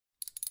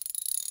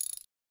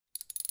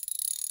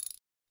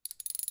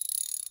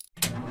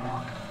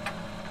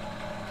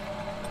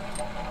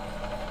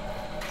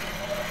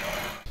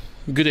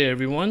Good day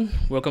everyone,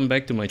 welcome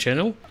back to my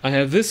channel. I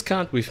have this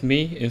card with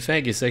me. In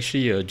fact, it's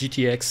actually a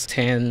GTX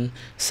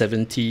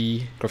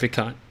 1070 graphic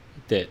card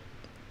that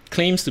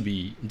claims to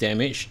be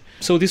damaged.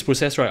 So this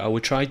process, right, I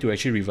will try to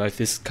actually revive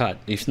this card.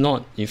 If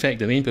not, in fact,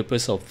 the main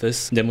purpose of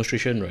this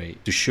demonstration,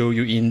 right, to show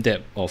you in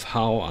depth of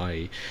how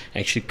I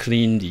actually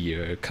clean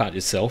the card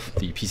itself,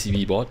 the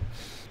PCB board.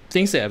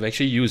 Things that I've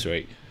actually used,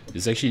 right,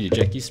 is actually the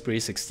Jackie Spray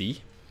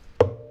 60.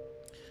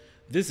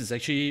 This is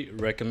actually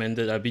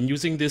recommended. I've been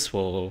using this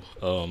for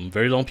a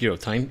very long period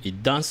of time.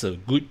 It does a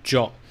good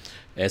job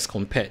as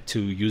compared to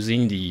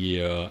using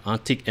the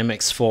Arctic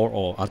MX4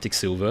 or Arctic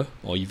Silver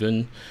or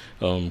even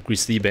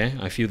Grizzly Bear.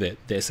 I feel that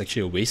that's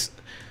actually a waste.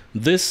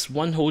 This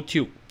one whole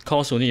tube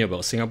costs only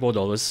about Singapore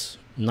dollars,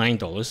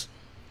 $9,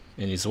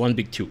 and it's one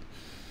big tube.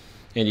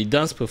 And it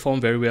does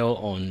perform very well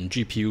on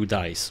GPU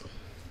dies.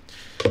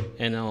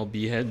 And I'll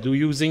be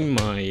using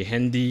my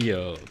handy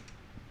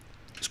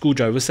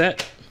screwdriver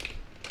set,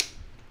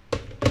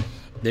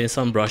 then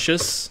some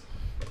brushes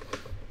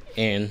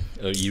and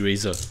an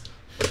eraser.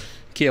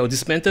 Okay, I'll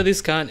dismantle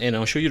this card and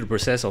I'll show you the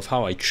process of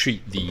how I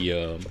treat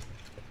the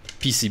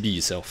PCB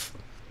itself.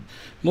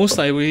 Most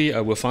likely I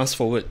will fast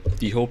forward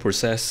the whole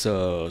process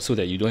so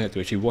that you don't have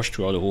to actually watch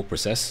throughout the whole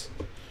process.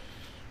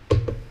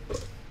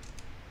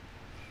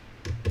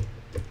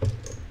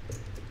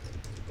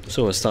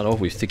 So I'll start off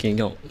with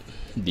taking out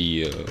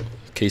the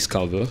case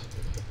cover.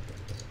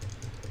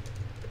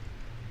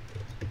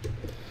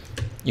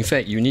 In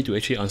fact, you need to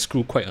actually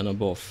unscrew quite a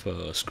number of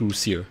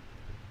screws here.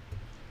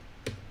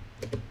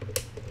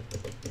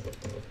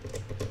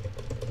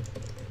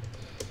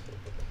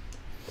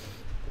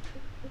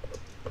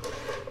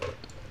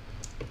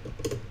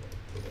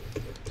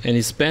 And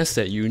it's best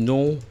that you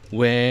know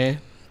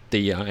where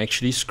they are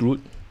actually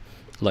screwed,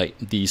 like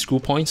the screw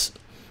points.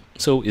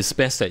 So it's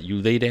best that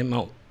you lay them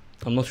out.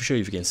 I'm not too sure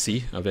if you can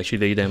see. I've actually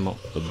laid them out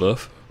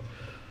above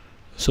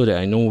so that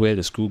I know where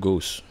the screw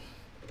goes.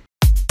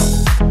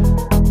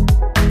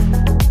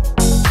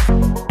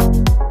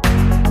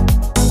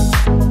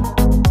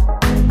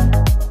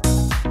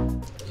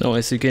 Now,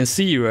 as you can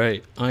see,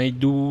 right, I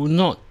do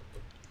not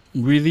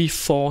really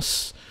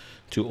force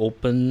to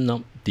open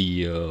up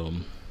the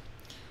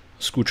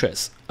screw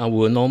threads. I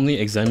will normally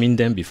examine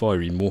them before I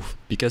remove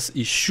because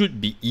it should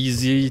be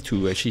easy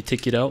to actually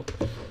take it out.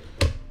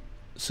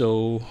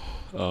 So,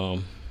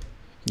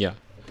 yeah.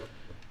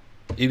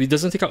 If it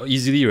doesn't take out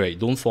easily, right,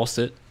 don't force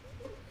it.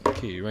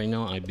 Okay, right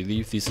now I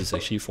believe this is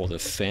actually for the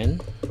fan,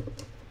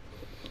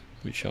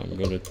 which I'm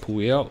going to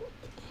pull it out.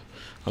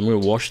 I'm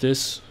going to wash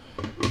this.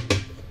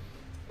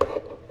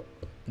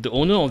 The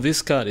owner of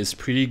this card is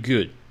pretty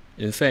good.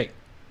 In fact,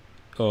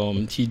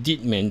 he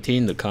did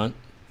maintain the card.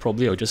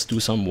 Probably I'll just do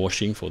some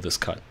washing for this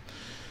card.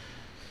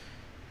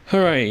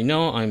 Alright,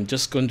 now I'm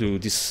just going to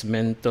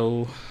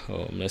dismantle,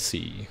 let's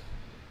see.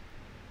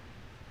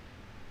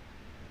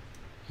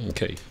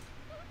 Okay,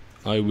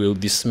 I will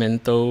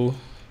dismantle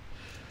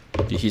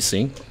the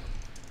heatsink.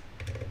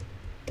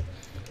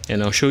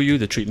 And I'll show you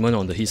the treatment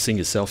on the heatsink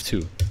itself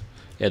too,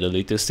 at a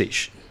later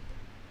stage.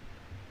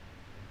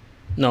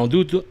 Now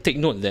do take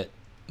note that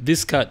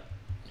this card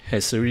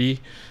has already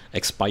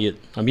expired.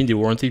 I mean, the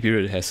warranty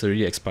period has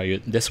already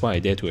expired. That's why I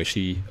dare to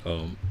actually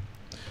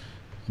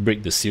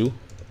break the seal.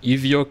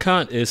 If your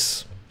card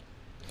is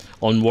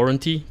on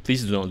warranty,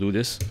 please do not do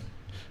this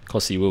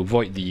because it will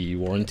void the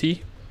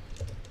warranty.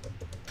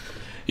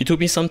 It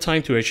took me some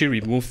time to actually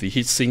remove the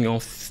heatsink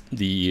off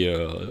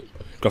the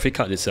graphic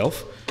card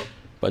itself,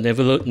 but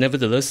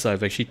nevertheless,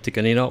 I've actually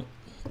taken it out.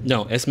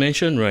 Now, as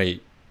mentioned,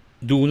 right,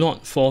 do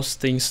not force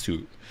things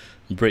to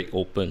break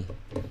open.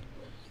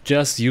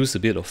 Just use a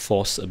bit of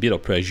force, a bit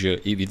of pressure.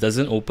 If it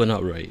doesn't open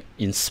up right,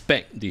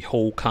 inspect the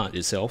whole card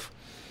itself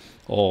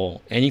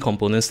or any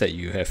components that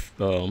you have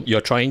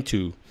you're trying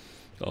to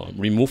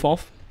remove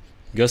off,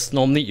 because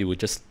normally it would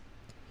just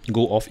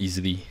go off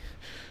easily.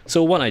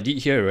 So what I did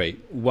here, right,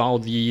 while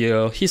the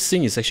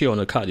heatsink is actually on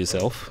the card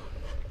itself,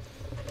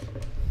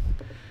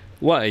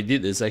 what I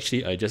did is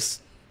actually I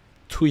just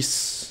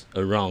twist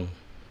around,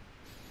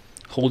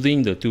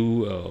 holding the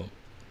two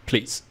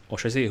plates, or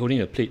should I say holding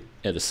the plate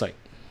at the side.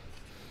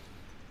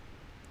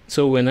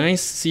 So when I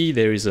see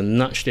there is a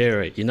notch there,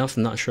 right, enough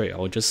notch, right,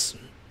 I'll just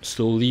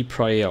slowly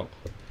pry out,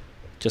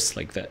 just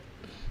like that.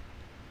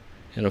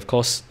 And of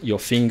course, your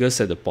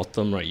fingers at the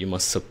bottom, right, you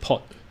must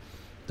support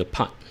the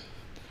part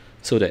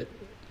so that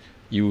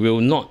you will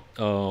not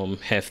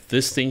have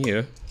this thing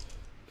here,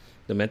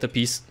 the metal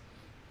piece,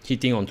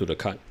 hitting onto the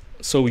card.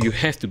 So you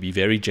have to be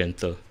very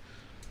gentle.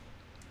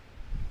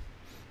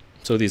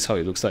 So this is how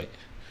it looks like.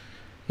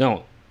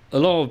 Now, a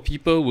lot of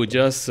people would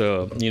just,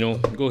 you know,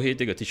 go ahead,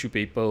 take a tissue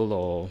paper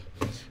or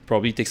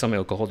probably take some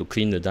alcohol to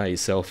clean the die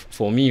itself.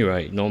 For me,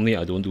 right, normally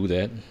I don't do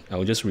that.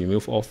 I'll just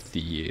remove off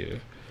the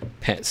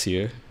pads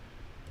here.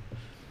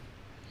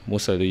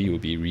 Most likely you will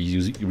be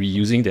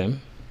reusing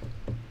them.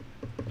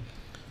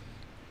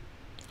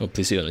 I'll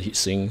place it on the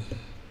heatsink.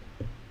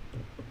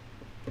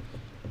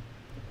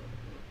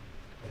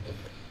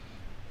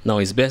 Now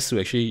it's best to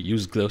actually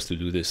use gloves to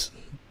do this.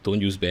 Don't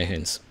use bare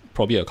hands.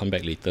 probably I'll come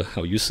back later.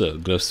 I'll use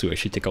gloves to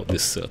actually take out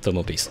this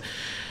thermal paste.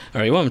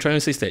 Alright, what I'm trying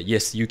to say is that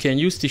yes, you can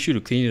use tissue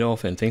to clean it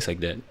off and things like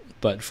that.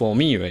 But for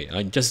me, right,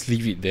 I just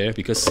leave it there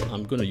because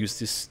I'm going to use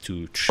this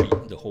to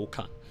treat the whole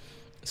cut.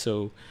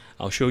 So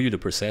I'll show you the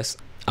process.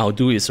 I'll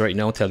do is right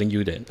now telling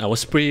you that I will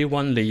spray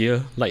one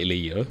layer, light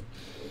layer.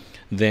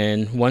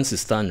 Then once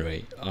it's done,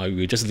 right, I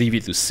will just leave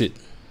it to sit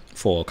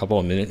for a couple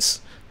of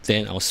minutes.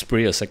 Then I'll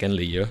spray a second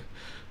layer,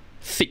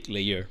 thick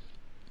layer.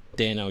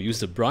 Then I'll use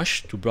the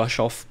brush to brush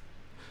off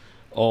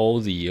all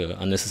the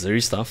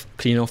unnecessary stuff,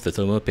 clean off the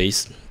thermal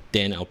paste.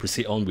 Then I'll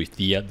proceed on with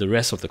the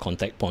rest of the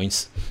contact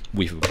points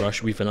with a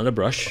brush, with another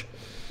brush,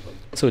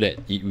 so that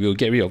it will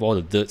get rid of all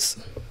the dirts,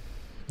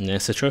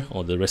 etc.,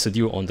 or the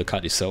residue on the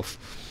cut itself.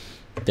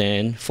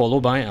 Then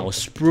followed by I'll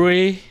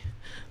spray,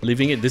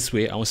 leaving it this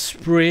way. I'll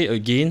spray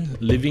again,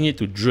 leaving it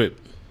to drip.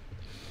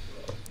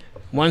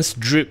 Once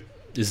drip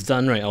is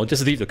done, right, I'll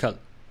just leave the cut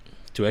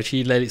to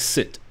actually let it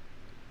sit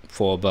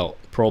for about,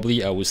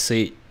 probably I would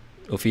say,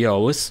 a few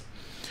hours.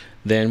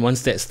 Then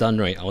once that's done,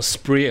 right, I'll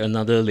spray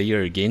another layer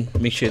again,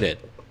 make sure that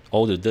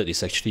all the dirt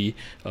is actually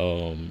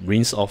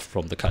rinsed off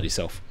from the cut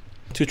itself.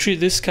 To treat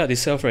this cut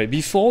itself, right,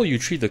 before you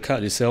treat the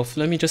cut itself,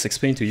 let me just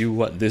explain to you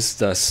what this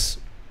does.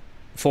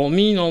 For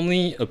me,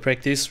 normally a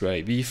practice,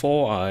 right,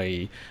 before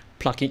I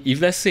plug in, if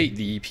let's say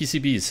the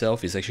PCB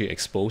itself is actually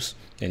exposed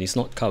and it's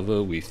not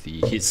covered with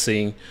the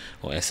heatsink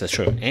or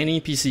etc., any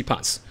PC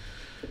parts,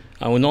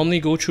 I will normally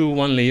go through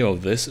one layer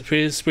of this,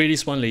 spray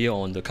this one layer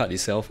on the cut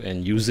itself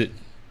and use it.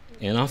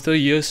 And after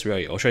years,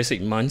 right, or should I say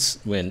months,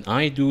 when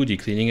I do the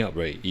cleaning up,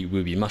 right, it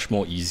will be much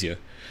more easier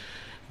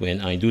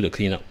when I do the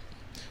cleanup.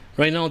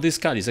 Right now, this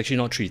cut is actually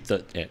not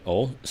treated at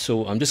all,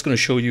 so I'm just going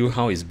to show you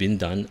how it's been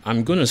done.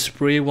 I'm going to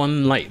spray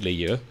one light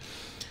layer,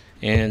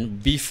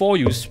 and before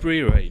you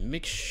spray, right,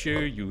 make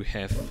sure you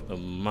have a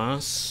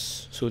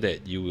mask so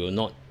that you will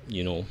not,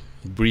 you know,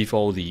 breathe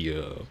all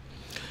the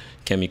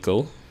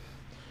chemical.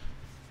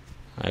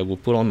 I will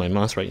put on my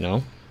mask right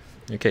now.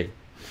 Okay,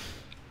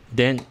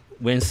 then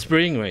when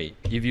spraying, right,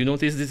 if you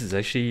notice, this is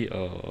actually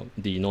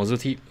the nozzle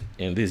tip,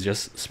 and this is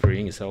just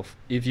spraying itself.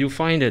 If you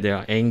find that there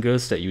are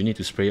angles that you need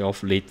to spray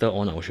off later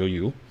on, I'll show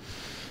you.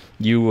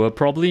 You will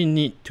probably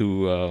need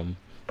to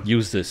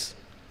use this.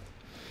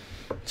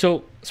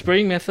 So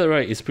spraying method,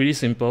 right, is pretty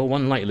simple.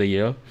 One light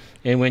layer,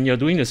 and when you're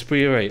doing the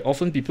spray, right,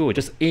 often people will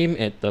just aim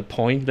at the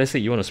point. Let's say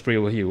you want to spray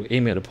over here, you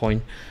aim at the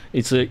point.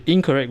 It's an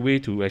incorrect way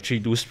to actually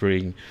do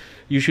spraying.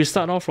 You should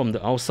start off from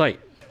the outside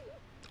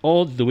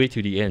all the way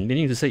to the end,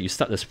 meaning to say you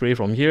start the spray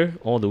from here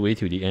all the way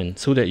to the end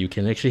so that you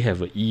can actually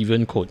have an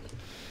even coat.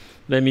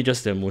 Let me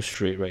just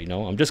demonstrate right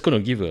now. I'm just going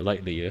to give a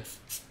light layer.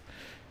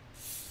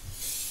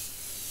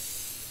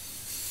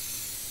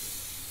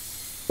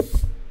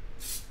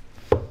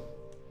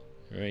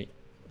 Right,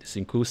 it's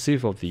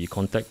inclusive of the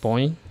contact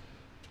point.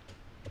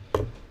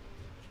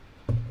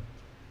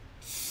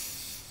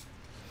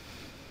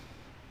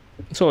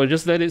 So I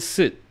just let it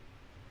sit.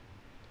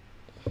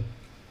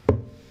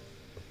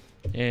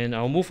 And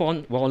I'll move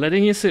on, while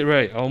letting it sit,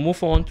 right, I'll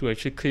move on to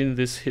actually clean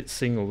this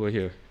heatsink over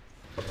here.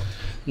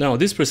 Now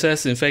this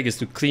process in fact is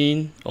to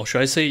clean, or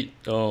should I say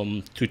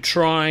to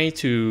try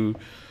to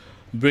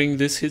bring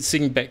this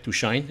heatsink back to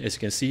shine. As you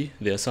can see,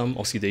 there's some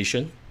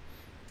oxidation,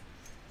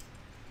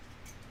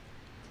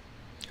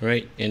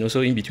 right, and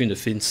also in between the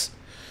fins.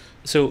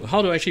 So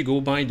how do I actually go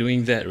by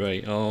doing that,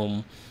 right?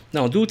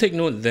 Now do take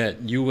note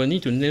that you will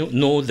need to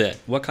know that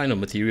what kind of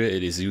material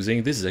it is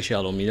using. This is actually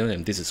aluminum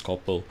and this is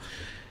copper.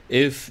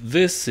 If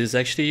this is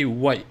actually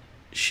white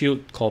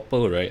shield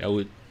copper, right, I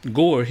would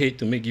go ahead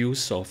to make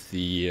use of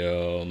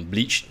the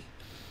bleach,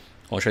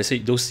 or should I say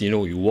those, you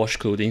know, you wash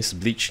clothing,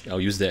 bleach, I'll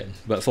use that.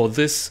 But for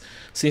this,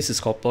 since it's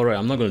copper, right,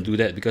 I'm not going to do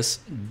that because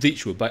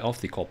bleach will bite off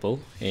the copper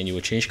and it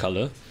will change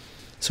color.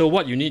 So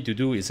what you need to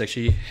do is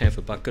actually have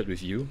a bucket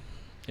with you,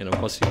 and of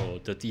course your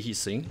dirty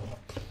heatsink,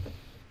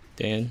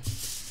 then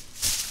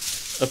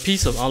a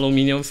piece of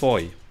aluminium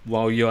foil.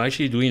 While you're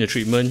actually doing the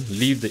treatment,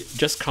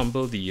 just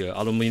crumble the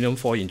aluminium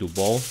foil into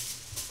ball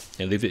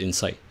and leave it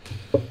inside.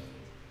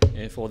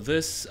 And for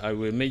this, I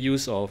will make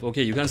use of,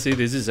 okay, you can't see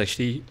this is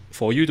actually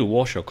for you to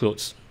wash your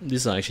clothes.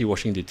 This is actually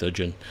washing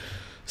detergent.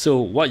 So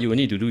what you will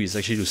need to do is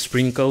actually to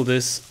sprinkle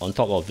this on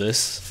top of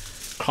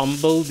this,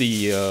 crumble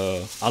the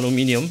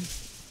aluminium,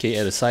 okay,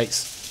 at the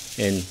sides,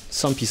 and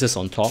some pieces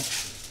on top.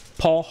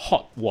 Pour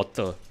hot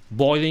water,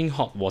 boiling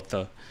hot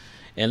water,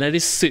 and let it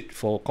sit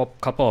for a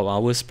couple of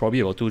hours, probably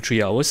about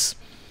 2-3 hours.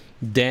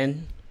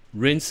 Then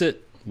rinse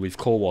it with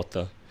cold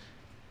water.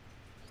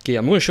 Okay,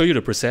 I'm going to show you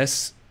the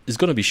process. It's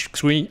going to be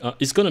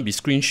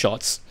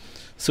screenshots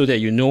so that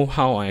you know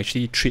how I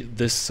actually treat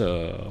this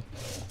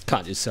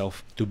cut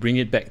itself to bring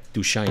it back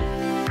to shine.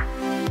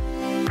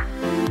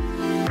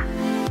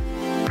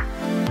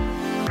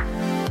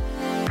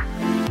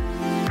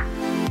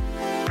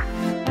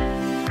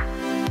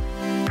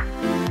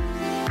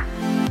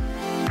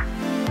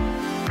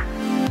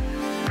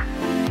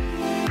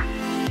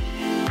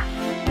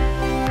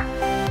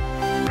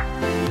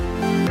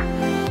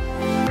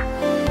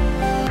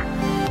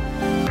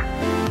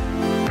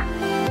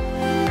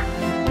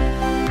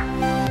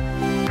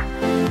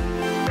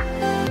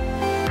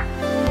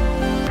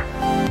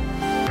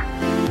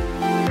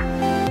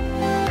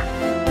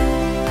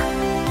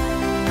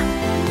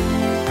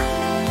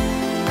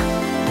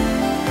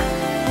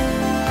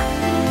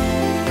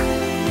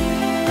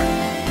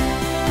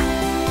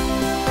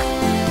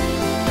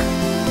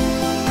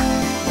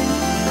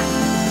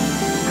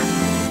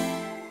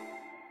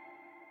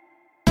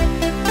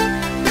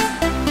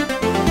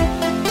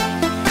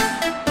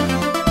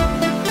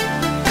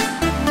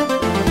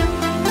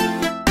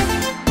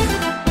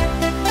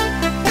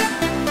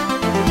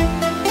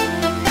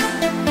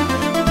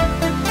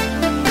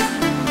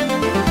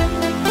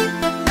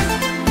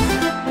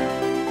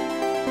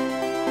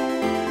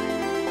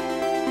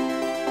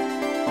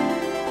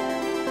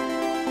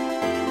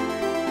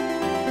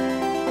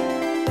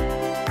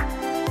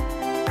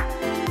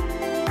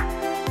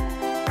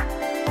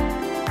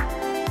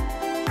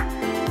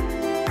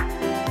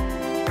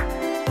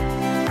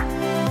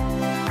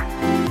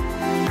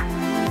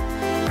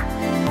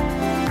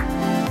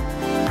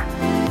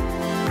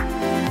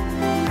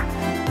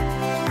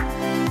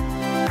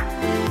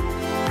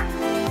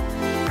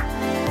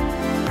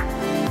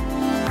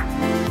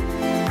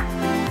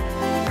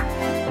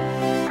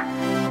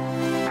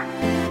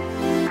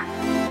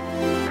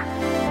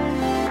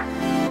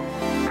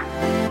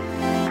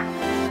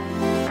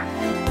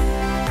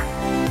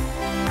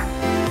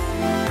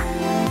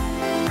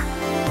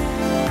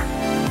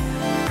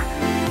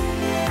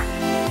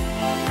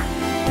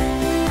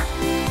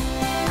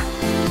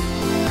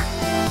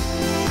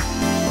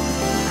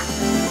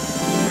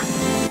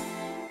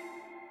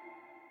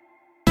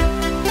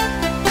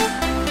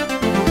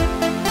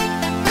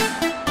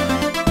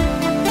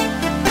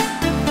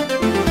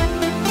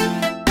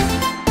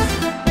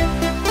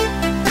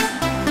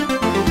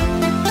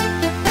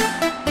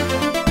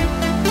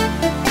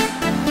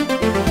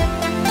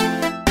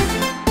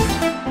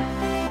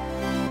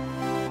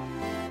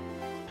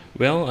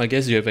 Well, I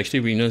guess you have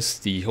actually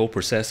witnessed the whole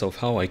process of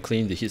how I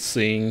clean the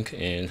heatsink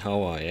and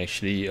how I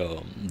actually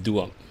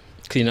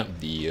clean up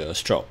the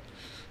strap.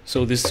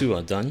 So these two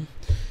are done,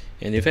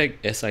 and in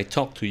fact, as I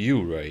talk to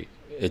you, right,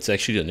 it's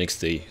actually the next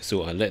day,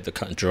 so I let the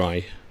card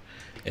dry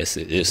as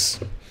it is.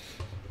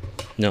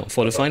 Now,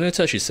 for the final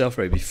touch itself,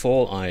 right,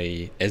 before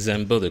I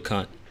assemble the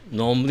card,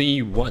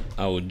 normally what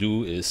I will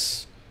do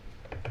is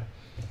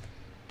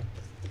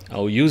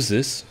I'll use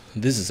this.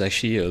 This is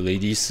actually a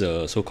lady's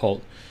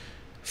so-called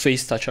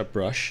face touch-up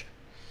brush,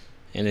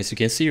 and as you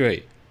can see,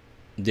 right,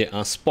 there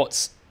are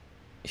spots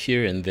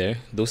here and there.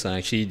 Those are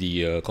actually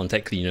the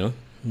contact cleaner.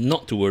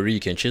 Not to worry, you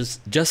can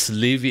just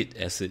leave it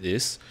as it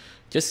is.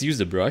 Just use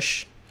the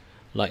brush,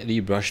 lightly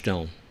brush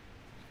down.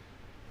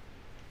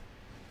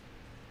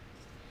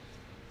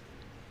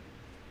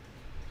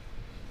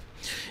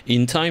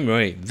 In time,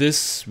 right,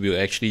 this will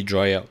actually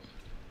dry up,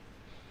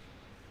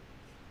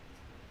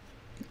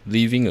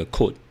 leaving a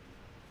coat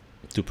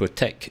to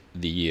protect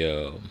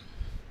the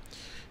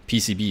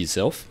PCB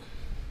itself.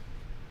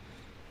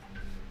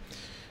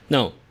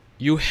 Now,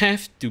 you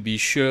have to be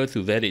sure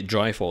to let it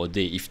dry for a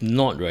day. If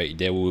not, right,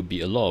 there will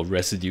be a lot of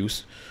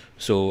residues.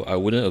 So I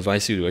wouldn't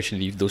advise you to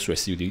actually leave those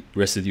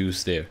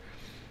residues there.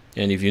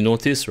 And if you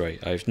notice, right,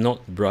 I've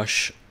not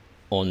brushed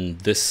on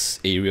this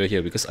area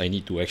here because I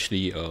need to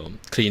actually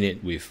clean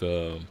it with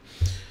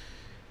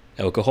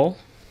alcohol.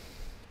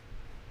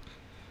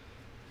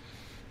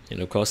 And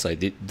of course, I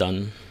did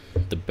done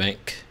the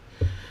back.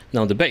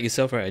 Now the back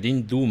itself, right, I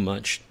didn't do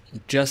much,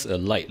 just a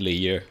light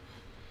layer.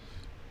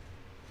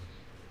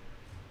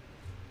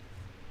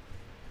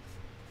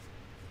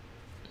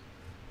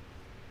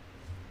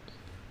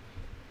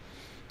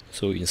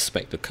 So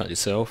inspect the card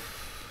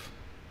itself.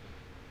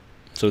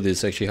 So this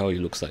is actually how it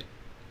looks like.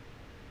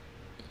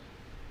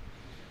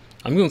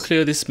 I'm going to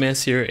clear this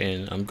mess here,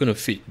 and I'm going to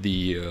fit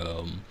the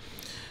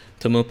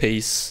thermal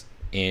paste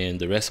and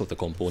the rest of the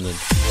component.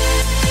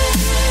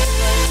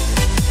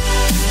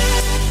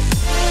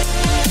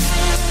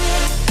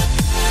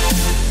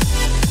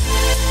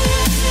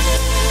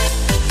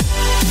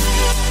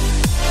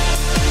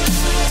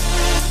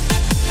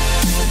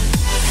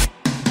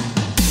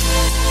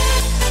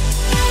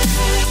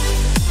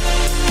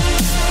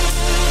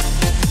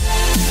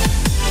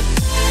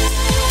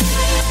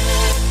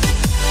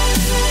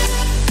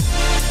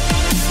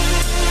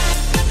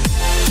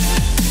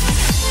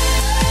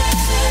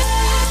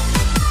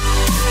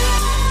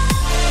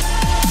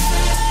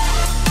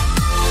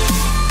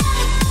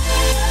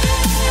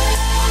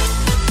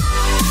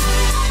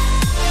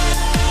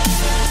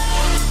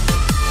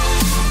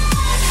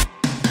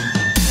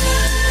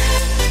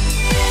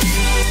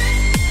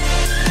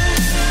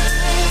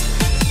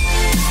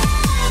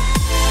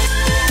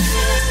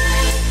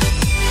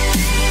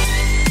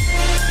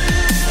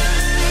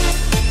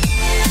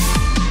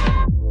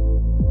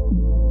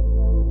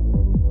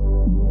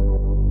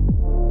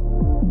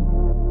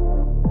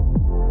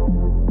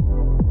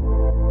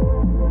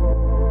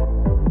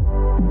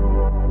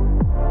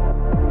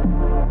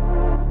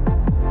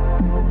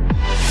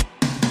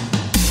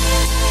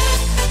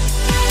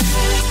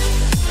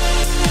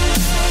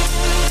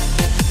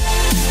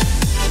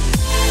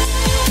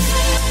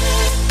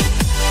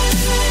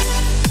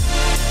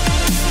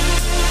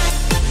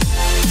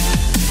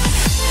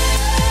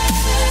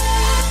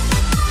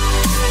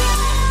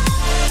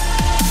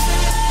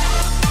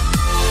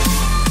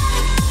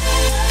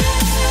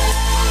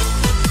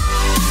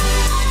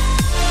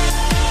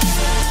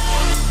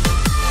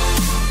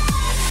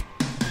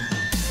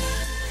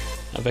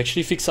 I've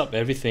actually fixed up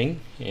everything,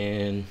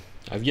 and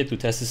I've yet to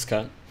test this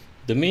card.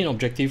 The main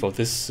objective of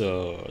this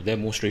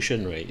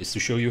demonstration, right, is to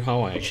show you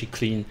how I actually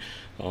clean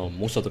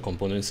most of the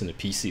components in the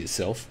PC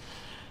itself.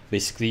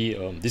 Basically,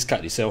 this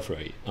card itself,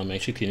 right, I'm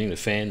actually cleaning the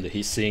fan, the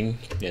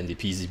heatsink, and the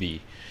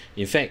PCB.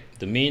 In fact,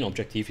 the main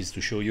objective is to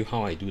show you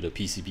how I do the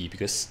PCB,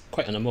 because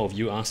quite a number of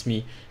you asked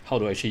me how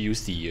to actually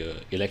use the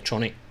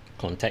electronic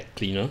contact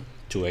cleaner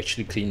to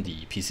actually clean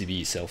the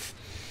PCB itself.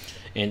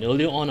 And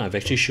earlier on, I've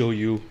actually showed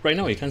you, right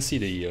now you can't see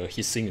the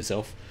heatsink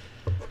itself.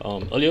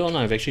 Earlier on,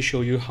 I've actually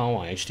showed you how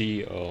I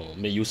actually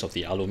made use of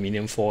the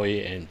aluminium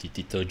foil and the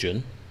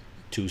detergent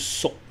to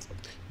soak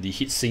the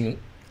heatsink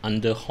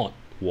under hot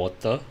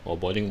water or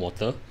boiling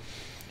water.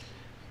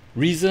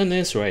 Reason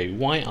is, right,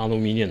 why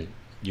aluminium,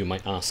 you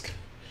might ask.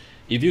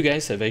 If you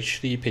guys have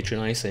actually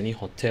patronized any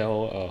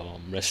hotel,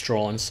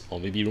 restaurants, or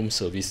maybe room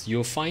service,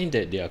 you'll find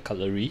that their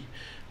cutlery,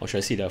 or should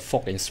I say their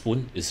fork and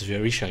spoon, is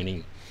very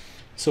shining.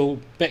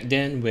 So back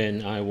then,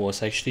 when I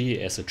was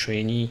actually as a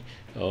trainee,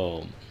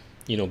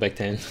 you know, back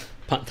then,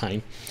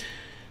 part-time,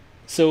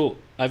 so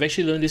I've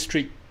actually learned this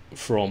trick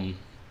from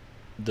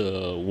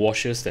the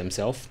washers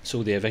themselves.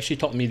 So they have actually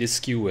taught me this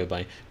skill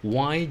whereby,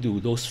 why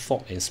do those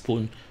fork and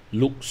spoon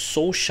look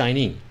so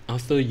shining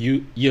after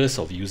years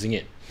of using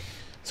it?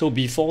 So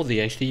before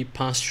they actually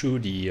pass through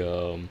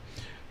the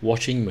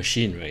washing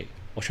machine, right,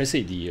 or should I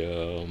say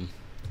the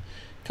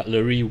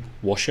cutlery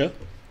washer,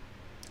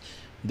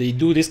 They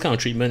do this kind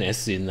of treatment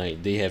as in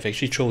like they have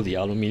actually throw the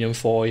aluminium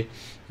foil,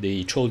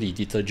 they throw the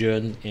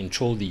detergent and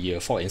throw the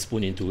fork and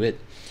spoon into it,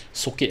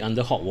 soak it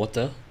under hot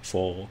water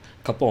for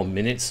a couple of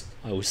minutes,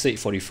 I would say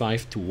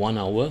 45 to 1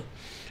 hour.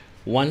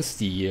 Once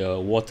the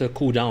water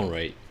cool down,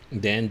 right,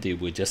 then they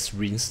will just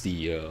rinse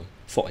the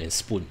fork and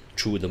spoon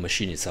through the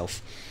machine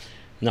itself.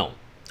 Now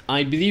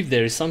I believe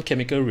there is some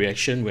chemical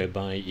reaction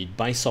whereby it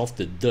bites off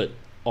the dirt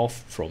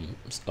off from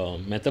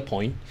metal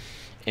point,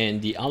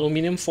 and the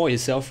aluminium foil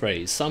itself,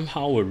 right,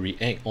 somehow will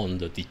react on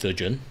the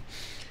detergent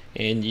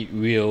and it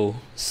will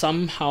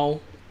somehow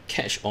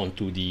catch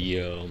onto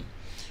the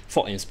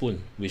fork and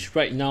spoon, which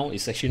right now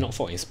is actually not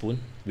fork and spoon,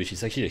 which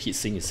is actually the heat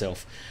sink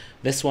itself.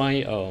 That's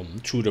why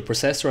through the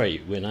process,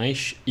 right, when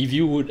if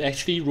you would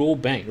actually roll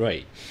back,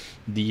 right,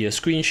 the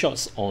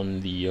screenshots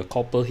on the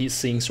copper heat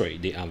sinks, right,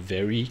 they are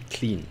very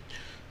clean.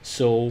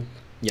 So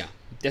yeah,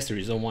 that's the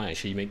reason why I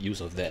actually make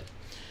use of that.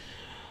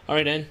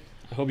 Alright then,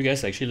 I hope you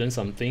guys actually learned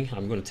something.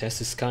 I'm going to test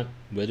this card,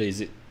 whether is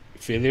it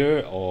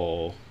failure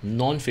or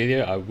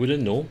non-failure, I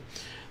wouldn't know,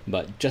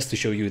 but just to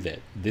show you that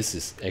this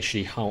is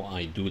actually how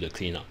I do the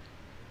cleanup.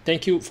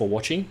 Thank you for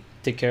watching.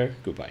 Take care.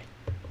 Goodbye.